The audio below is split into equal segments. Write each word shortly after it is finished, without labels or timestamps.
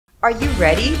Are you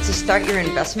ready to start your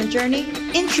investment journey?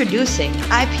 Introducing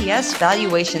IPS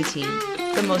Valuation Team,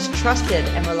 the most trusted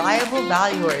and reliable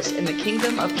valuers in the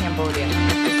Kingdom of Cambodia.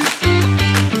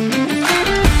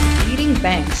 Leading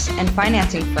banks and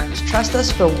financing firms trust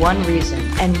us for one reason,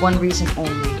 and one reason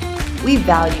only. We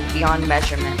value beyond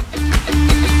measurement.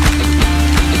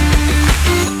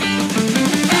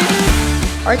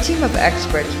 Our team of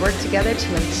experts work together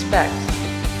to inspect,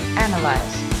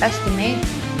 analyze, estimate,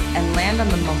 and land on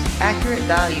the most accurate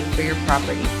value for your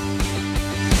property.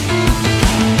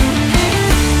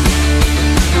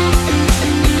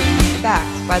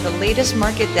 Backed by the latest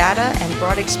market data and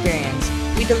broad experience,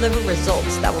 we deliver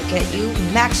results that will get you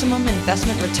maximum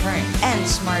investment return and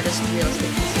smartest real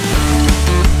estate decisions.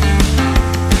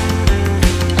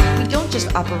 We don't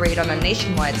just operate on a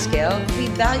nationwide scale, we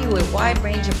value a wide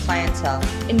range of clientele: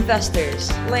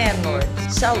 investors,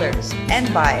 landlords, sellers,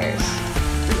 and buyers.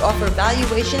 We offer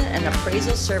valuation and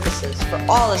appraisal services for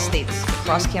all estates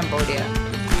across Cambodia.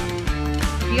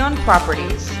 Beyond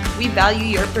properties, we value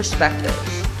your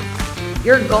perspectives.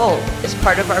 Your goal is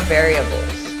part of our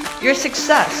variables. Your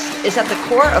success is at the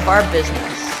core of our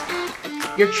business.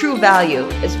 Your true value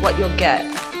is what you'll get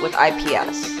with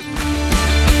IPS.